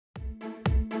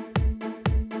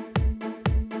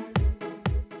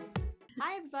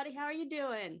buddy. How are you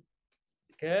doing?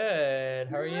 Good.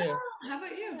 How are you? How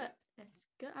about you? It's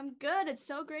good. I'm good. It's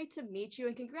so great to meet you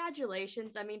and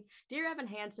congratulations. I mean, Dear Evan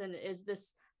Hansen is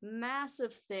this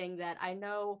massive thing that I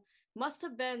know must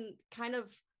have been kind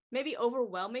of maybe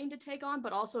overwhelming to take on,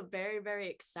 but also very, very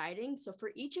exciting. So, for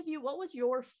each of you, what was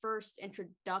your first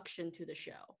introduction to the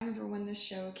show? I remember when this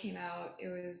show came out, it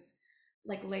was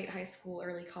like late high school,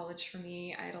 early college for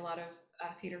me. I had a lot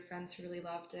of theater friends who really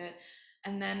loved it.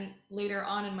 And then later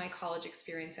on in my college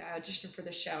experience, I auditioned for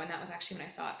the show, and that was actually when I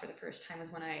saw it for the first time.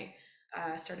 Was when I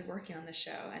started working on the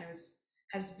show, and it was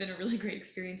has been a really great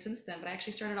experience since then. But I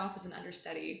actually started off as an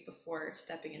understudy before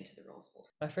stepping into the role full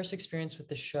time. My first experience with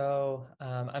the show,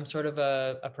 I'm sort of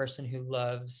a person who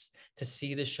loves to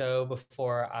see the show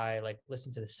before I like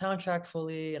listen to the soundtrack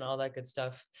fully and all that good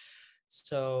stuff.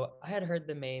 So I had heard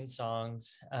the main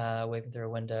songs, Waving Through a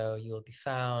Window, You Will Be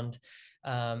Found.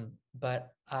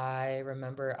 But I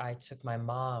remember I took my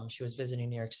mom, she was visiting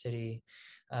New York City,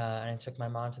 and I took my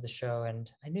mom to the show, and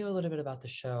I knew a little bit about the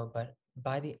show, but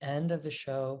by the end of the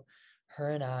show,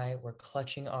 her and I were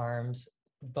clutching arms,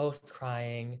 both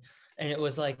crying. And it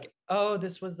was like, oh,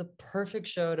 this was the perfect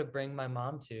show to bring my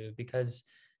mom to, because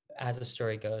as the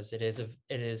story goes, it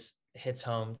is hits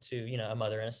home to, a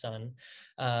mother and a son.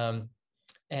 Um,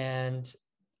 and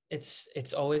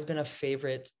it's always been a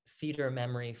favorite theater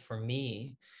memory for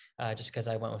me, just because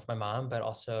I went with my mom, but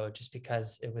also just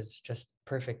because it was just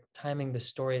perfect timing. The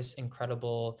story is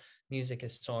incredible, music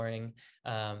is soaring.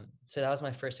 So that was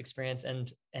my first experience,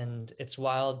 and it's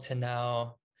wild to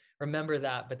now remember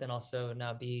that, but then also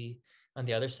now be on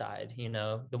the other side,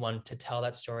 the one to tell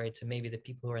that story to maybe the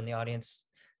people who are in the audience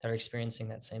that are experiencing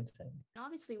that same thing.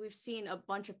 Obviously, we've seen a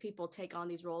bunch of people take on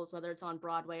these roles, whether it's on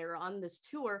Broadway or on this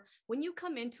tour. When you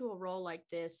come into a role like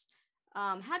this,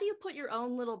 how do you put your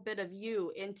own little bit of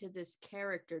you into this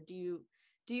character? Do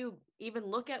you even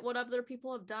look at what other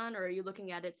people have done, or are you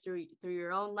looking at it through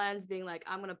your own lens, being like,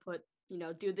 I'm gonna put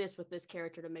do this with this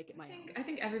character to make it my own? I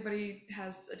think everybody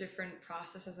has a different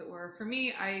process, as it were. For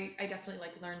me, I definitely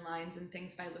like learn lines and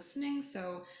things by listening.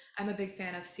 So I'm a big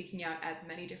fan of seeking out as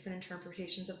many different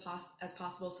interpretations as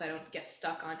possible, so I don't get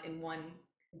stuck on in one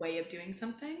way of doing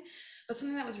something. But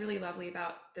something that was really lovely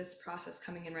about this process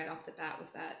coming in right off the bat was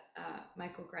that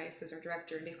Michael Greif, who's our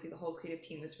director, and basically the whole creative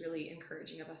team, was really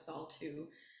encouraging of us all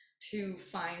to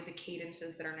find the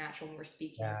cadences that are natural when we're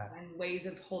speaking, Yeah. find ways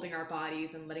of holding our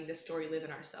bodies and letting the story live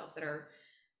in ourselves that are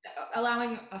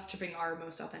allowing us to bring our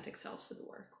most authentic selves to the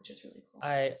work, which is really cool.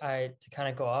 I to kind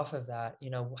of go off of that,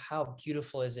 how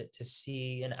beautiful is it to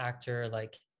see an actor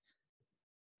like,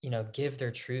 give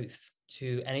their truth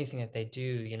to anything that they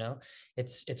do,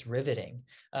 it's riveting.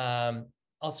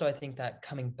 Also, I think that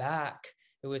coming back,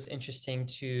 it was interesting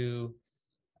to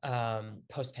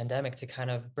post-pandemic to kind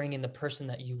of bring in the person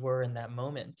that you were in that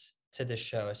moment to the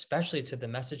show, especially to the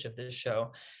message of this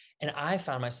show. And I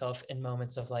found myself in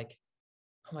moments of like,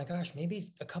 oh my gosh,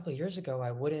 maybe a couple of years ago, I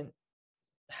wouldn't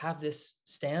have this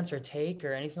stance or take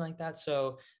or anything like that.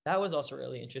 So that was also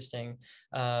really interesting.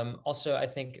 Also, I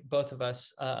think both of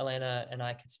us, Alaina and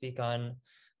I, could speak on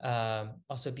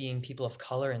also being people of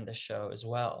color in the show as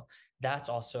well. That's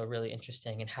also really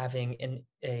interesting. And having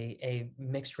a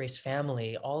mixed race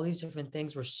family, all these different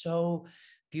things were so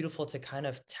beautiful to kind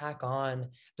of tack on.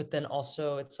 But then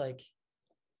also it's like,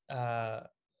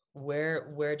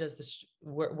 where does this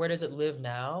where does it live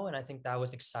now? And I think that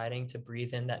was exciting to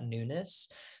breathe in that newness.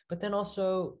 But then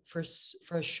also for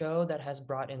a show that has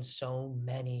brought in so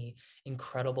many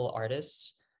incredible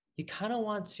artists, you kind of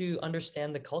want to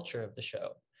understand the culture of the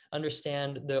show,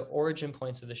 understand the origin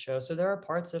points of the show. So there are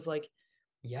parts of like,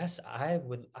 yes, I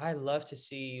love to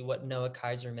see what Noah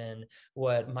Kaiserman,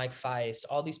 what Mike Feist,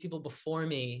 all these people before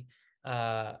me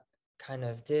kind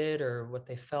of did, or what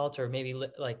they felt, or maybe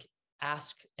like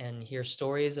ask and hear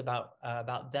stories about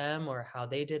them or how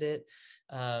they did it.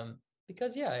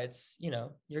 Because yeah, it's,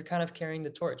 you're kind of carrying the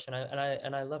torch, and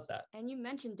I love that. And you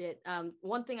mentioned it.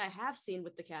 One thing I have seen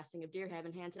with the casting of Dear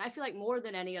Evan Hansen, I feel like more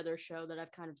than any other show that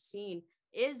I've kind of seen,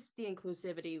 is the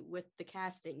inclusivity with the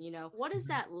casting. What is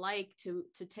that like to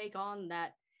take on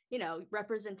that,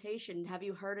 representation? Have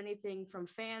you heard anything from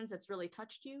fans that's really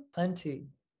touched you? Plenty.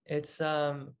 It's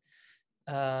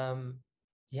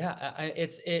yeah,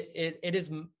 it is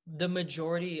the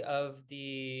majority of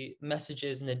the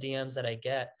messages and the DMs that I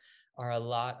get are a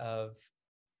lot of,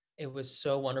 it was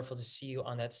so wonderful to see you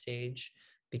on that stage,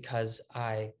 because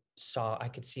I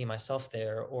could see myself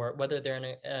there, or whether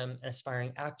they're an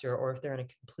aspiring actor or if they're in a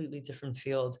completely different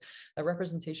field, that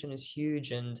representation is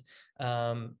huge. And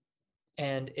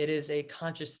And it is a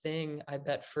conscious thing, I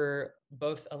bet, for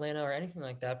both Alaina or anything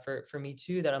like that, for me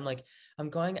too, that I'm like, I'm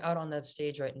going out on that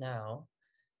stage right now.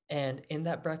 And in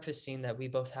that breakfast scene that we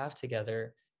both have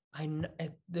together, I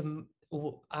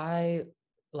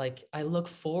I look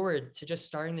forward to just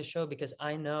starting the show, because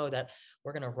I know that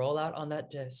we're going to roll out on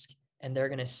that disc and they're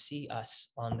going to see us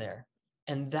on there.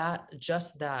 And that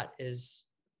is,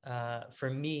 for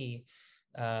me,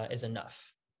 is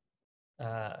enough.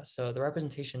 So the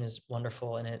representation is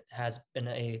wonderful, and it has been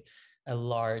a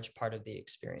large part of the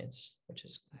experience, which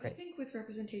is great. I think with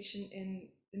representation in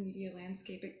the media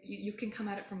landscape, you can come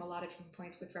at it from a lot of different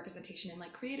points with representation in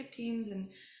like creative teams, and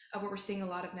what we're seeing a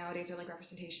lot of nowadays are like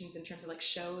representations in terms of like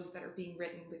shows that are being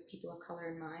written with people of color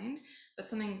in mind. But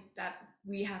something that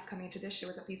we have coming into this show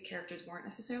is that these characters weren't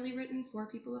necessarily written for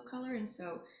people of color, and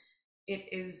so it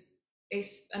is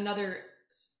another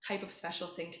type of special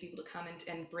thing to be able to come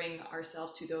and bring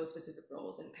ourselves to those specific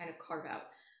roles and kind of carve out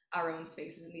our own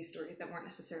spaces in these stories that weren't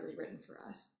necessarily written for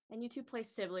us. And you two play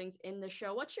siblings in the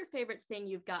show. What's your favorite thing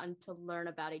you've gotten to learn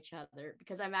about each other?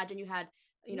 Because I imagine you had,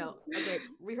 a great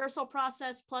rehearsal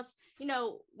process. Plus,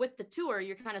 with the tour,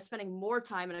 you're kind of spending more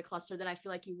time in a cluster than I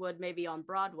feel like you would maybe on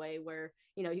Broadway, where,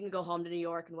 you can go home to New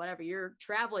York and whatever. You're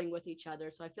traveling with each other.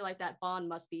 So I feel like that bond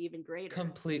must be even greater.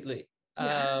 Completely.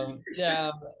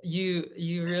 Yeah.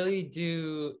 You really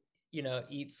do,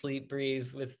 eat, sleep,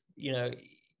 breathe with, you're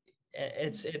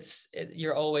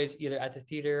always either at the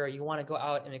theater or you want to go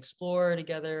out and explore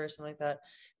together or something like that.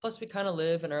 Plus we kind of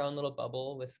live in our own little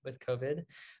bubble with COVID.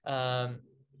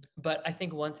 But I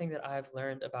think one thing that I've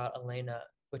learned about Alaina,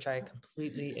 which I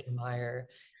completely admire,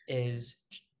 is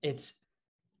it's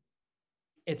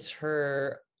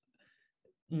her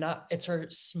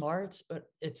smarts, but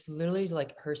it's literally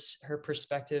like her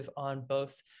perspective on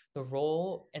both the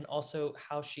role and also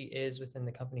how she is within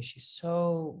the company. She's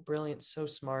so brilliant, so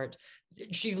smart.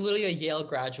 She's literally a Yale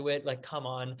graduate. Like, come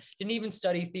on, didn't even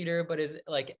study theater, but is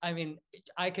like, I mean,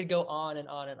 I could go on and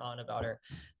on and on about her.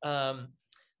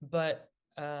 But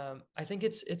I think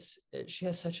she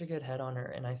has such a good head on her.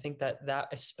 And I think that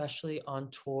especially on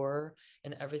tour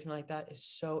and everything like that is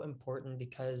so important,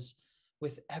 because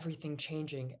with everything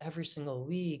changing every single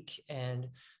week and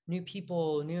new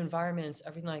people, new environments,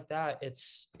 everything like that,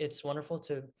 it's wonderful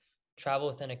to travel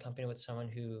within a company with someone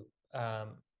who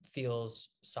feels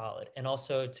solid, and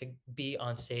also to be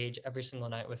on stage every single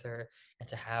night with her and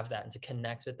to have that and to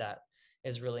connect with that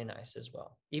is really nice as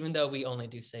well. Even though we only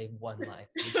do say one line.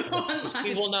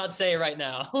 We will not say it right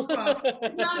now. Well,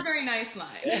 it's not a very nice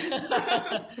line.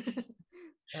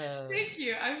 Thank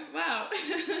you. Wow.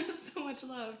 So much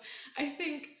love. I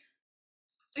think,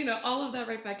 all of that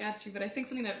right back at you, but I think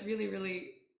something that really,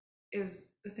 really is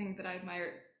the thing that I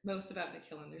admire most about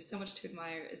Nikhil, and there's so much to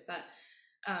admire, is that,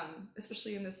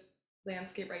 especially in this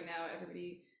landscape right now,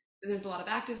 there's a lot of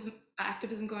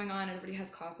activism going on. Everybody has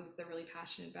causes that they're really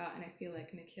passionate about. And I feel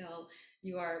like, Nikhil,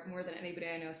 you are, more than anybody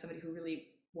I know, somebody who really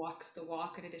walks the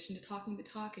walk in addition to talking the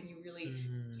talk, and you really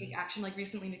take action. Like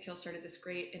recently, Nikhil started this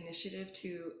great initiative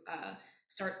to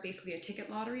start basically a ticket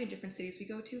lottery in different cities we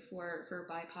go to for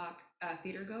BIPOC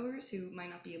theater goers who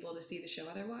might not be able to see the show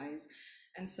otherwise.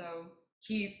 And so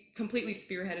he completely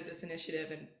spearheaded this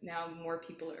initiative, and now more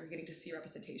people are getting to see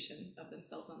representation of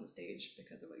themselves on the stage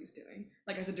because of what he's doing,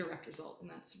 like as a direct result. And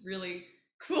that's really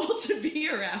cool to be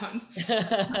around.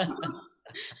 To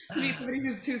be somebody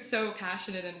who's so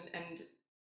passionate and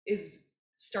is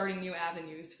starting new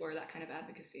avenues for that kind of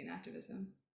advocacy and activism.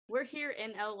 We're here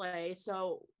in LA,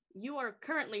 so you are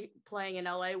currently playing in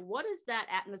LA. What is that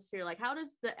atmosphere like? How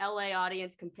does the LA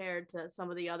audience compare to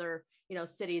some of the other,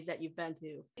 cities that you've been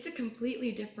to? It's a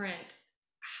completely different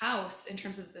house in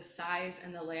terms of the size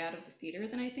and the layout of the theater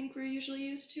than I think we're usually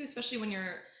used to, especially when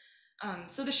you're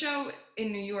so the show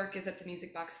in New York is at the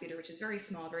Music Box Theater, which is very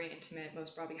small, very intimate.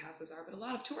 Most Broadway houses are, but a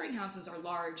lot of touring houses are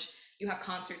large. You have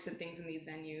concerts and things in these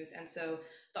venues, and so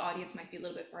the audience might be a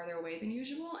little bit farther away than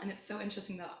usual. And it's so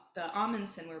interesting that the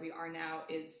Amundsen, where we are now,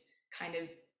 is kind of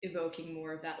evoking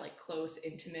more of that like close,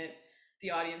 intimate.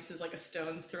 The audience is like a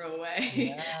stone's throw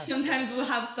away. Yeah. Sometimes we'll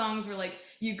have songs where like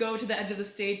you go to the edge of the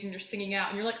stage and you're singing out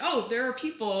and you're like, oh, there are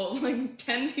people like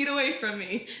 10 feet away from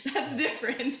me. That's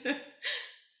different.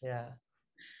 Yeah,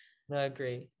 no, I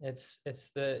agree. It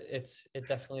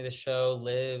definitely, the show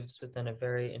lives within a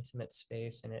very intimate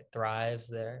space and it thrives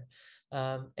there.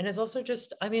 And it's also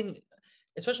just, I mean,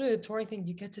 especially the touring thing,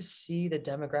 you get to see the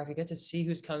demographic, you get to see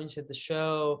who's coming to the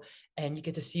show, and you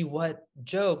get to see what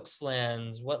jokes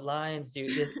lands, what lines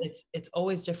do. It's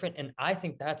always different. And I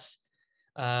think that's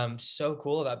so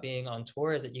cool about being on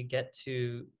tour, is that you get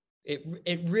to,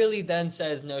 it really then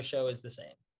says no show is the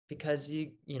same, because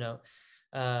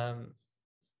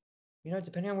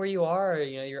depending on where you are,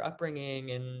 your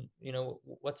upbringing and,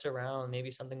 what's around,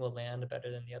 maybe something will land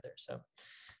better than the other. So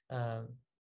um,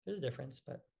 there's a difference,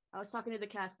 but. I was talking to the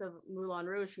cast of Moulin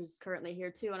Rouge, who's currently here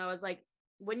too, and I was like,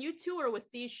 when you tour with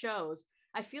these shows,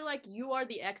 I feel like you are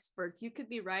the experts. You could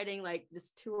be writing like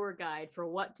this tour guide for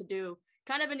what to do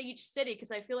kind of in each city,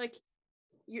 because I feel like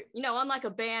unlike a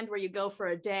band where you go for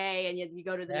a day and you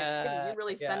go to the next city, you're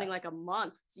really spending like a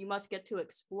month. So you must get to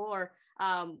explore.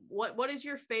 What is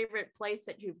your favorite place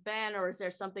that you've been, or is there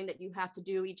something that you have to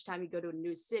do each time you go to a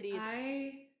new city?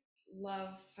 I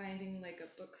love finding like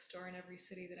a bookstore in every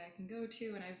city that I can go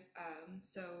to, and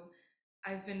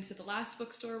I've been to the Last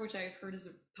Bookstore, which I've heard is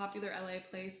a popular LA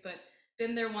place, but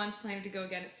been there once, planning to go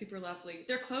again. It's super lovely.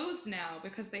 They're closed now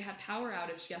because they had power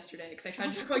outage yesterday, because I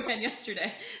tried to go again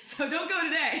yesterday. So don't go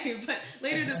today, but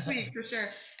later this week for sure.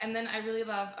 And then I really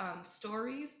love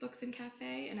Stories Books and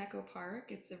Cafe in Echo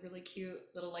Park. It's a really cute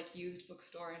little like used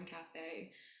bookstore and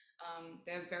cafe.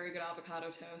 They have very good avocado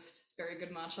toast, very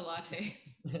good matcha lattes.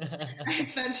 I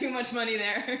spent too much money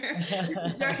there.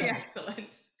 It's very excellent.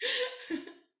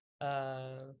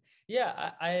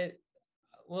 Yeah,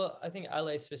 I think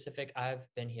LA specific, I've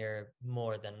been here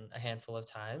more than a handful of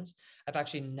times. I've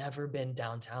actually never been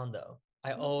downtown though.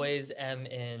 I always am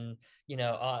in,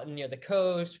 near the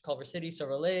coast, Culver City,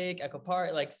 Silver Lake, Echo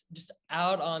Park, like just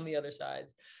out on the other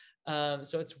sides.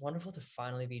 So it's wonderful to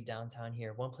finally be downtown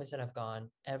here. One place that I've gone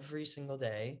every single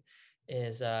day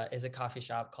is a coffee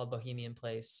shop called Bohemian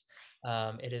Place.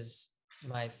 It is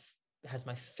has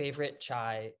my favorite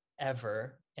chai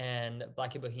ever, and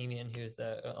Blackie Bohemian, who's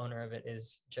the owner of it,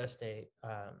 is just a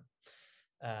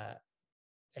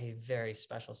very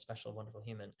special, wonderful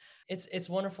human. It's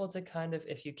wonderful to kind of,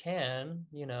 if you can,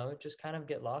 just kind of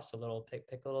get lost a little, pick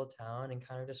a little town and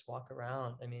kind of just walk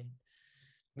around. I mean,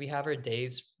 we have our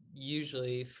days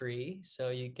usually free, so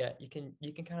you can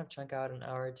kind of chunk out an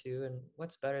hour or two, and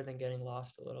what's better than getting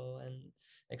lost a little and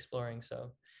exploring.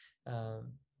 So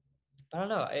I don't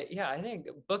know. I think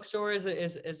bookstore is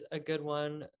a good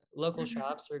one. Local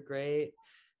shops are great.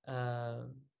 But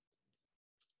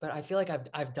I feel like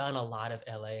I've done a lot of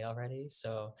LA already,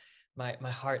 so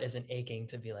my heart isn't aching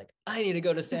to be like, I need to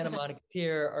go to Santa Monica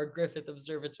Pier or Griffith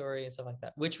Observatory and stuff like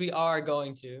that, which we are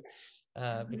going to,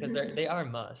 because they are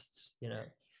musts,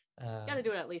 Got to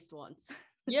do it at least once.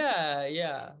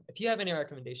 Yeah. If you have any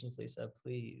recommendations, Lisa,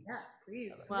 please. Yes,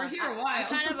 please. Well, we're here a while.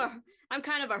 I'm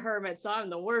kind of a hermit, so I'm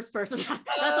the worst person. That's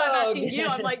why I'm asking you.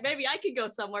 I'm like, maybe I could go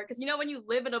somewhere, because when you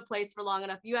live in a place for long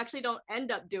enough, you actually don't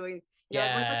end up doing.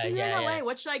 Everyone's like, so you're in LA.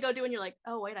 What should I go do? And you're like,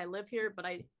 oh wait, I live here, but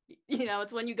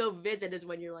it's when you go visit is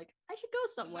when you're like, I should go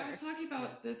somewhere. I was talking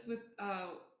about this with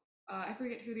I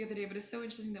forget who the other day, but it's so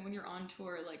interesting that when you're on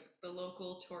tour, like the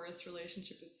local tourist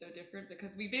relationship is so different,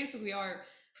 because we basically are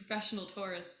professional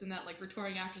tourists in that like we're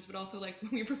touring actors, but also like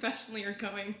when we professionally are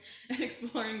going and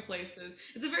exploring places.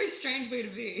 It's a very strange way to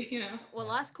be, Well,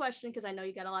 last question, because I know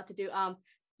you got a lot to do.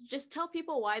 Just tell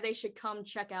people why they should come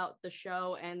check out the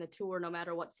show and the tour, no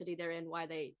matter what city they're in, why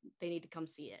they need to come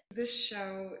see it. This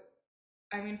show,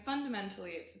 I mean,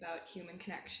 fundamentally, it's about human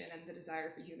connection and the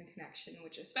desire for human connection,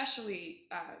 which especially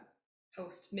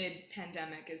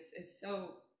post-mid-pandemic is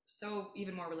so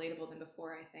even more relatable than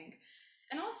before, I think.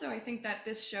 And also, I think that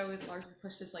this show is largely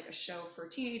pushed as like a show for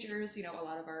teenagers. A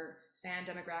lot of our fan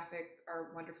demographic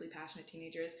are wonderfully passionate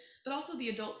teenagers, but also the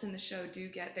adults in the show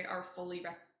they are fully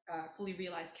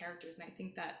realized characters. And I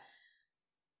think that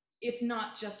it's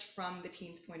not just from the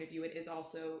teen's point of view. It is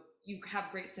also, you have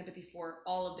great sympathy for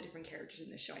all of the different characters in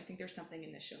this show. I think there's something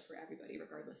in this show for everybody,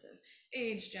 regardless of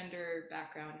age, gender,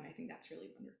 background. And I think that's really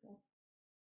wonderful.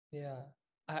 Yeah.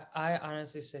 I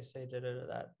honestly say to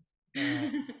that.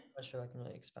 I'm not sure I can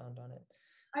really expound on it.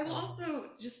 I will also,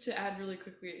 just to add really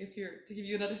quickly, to give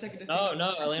you another second to think. Oh,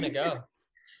 no, Elena, go.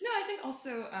 No, I think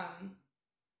also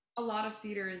a lot of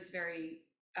theater is very,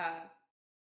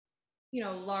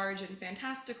 large and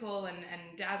fantastical and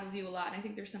dazzles you a lot. And I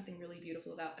think there's something really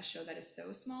beautiful about a show that is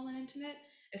so small and intimate,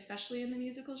 especially in the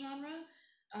musical genre.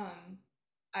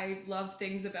 I love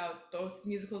things about both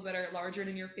musicals that are larger and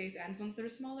in your face and ones that are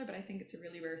smaller, but I think it's a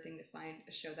really rare thing to find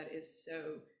a show that is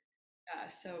so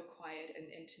quiet and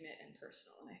intimate and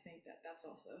personal. And I think that that's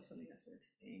also something that's worth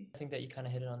seeing. I think that you kind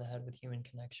of hit it on the head with human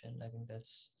connection. I think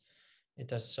it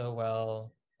does so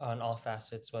well on all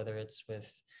facets, whether it's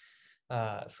with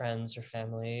friends or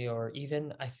family, or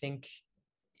even I think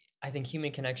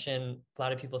human connection, a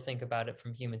lot of people think about it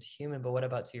from human to human, but what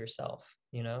about to yourself?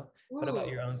 What about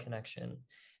your own connection?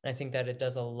 And I think that it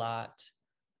does a lot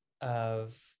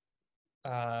of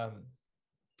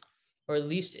or at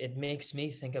least it makes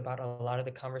me think about a lot of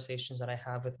the conversations that I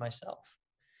have with myself.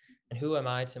 and who am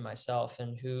I to myself,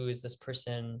 and who is this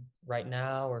person right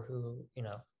now, or who,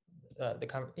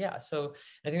 so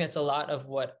I think that's a lot of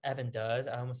what Evan does.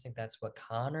 I almost think that's what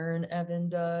Connor and Evan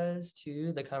does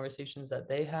too, the conversations that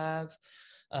they have.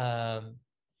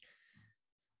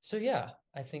 So yeah,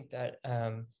 I think that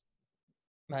I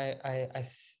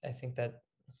think that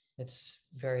it's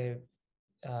very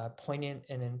poignant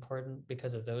and important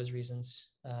because of those reasons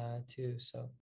too. So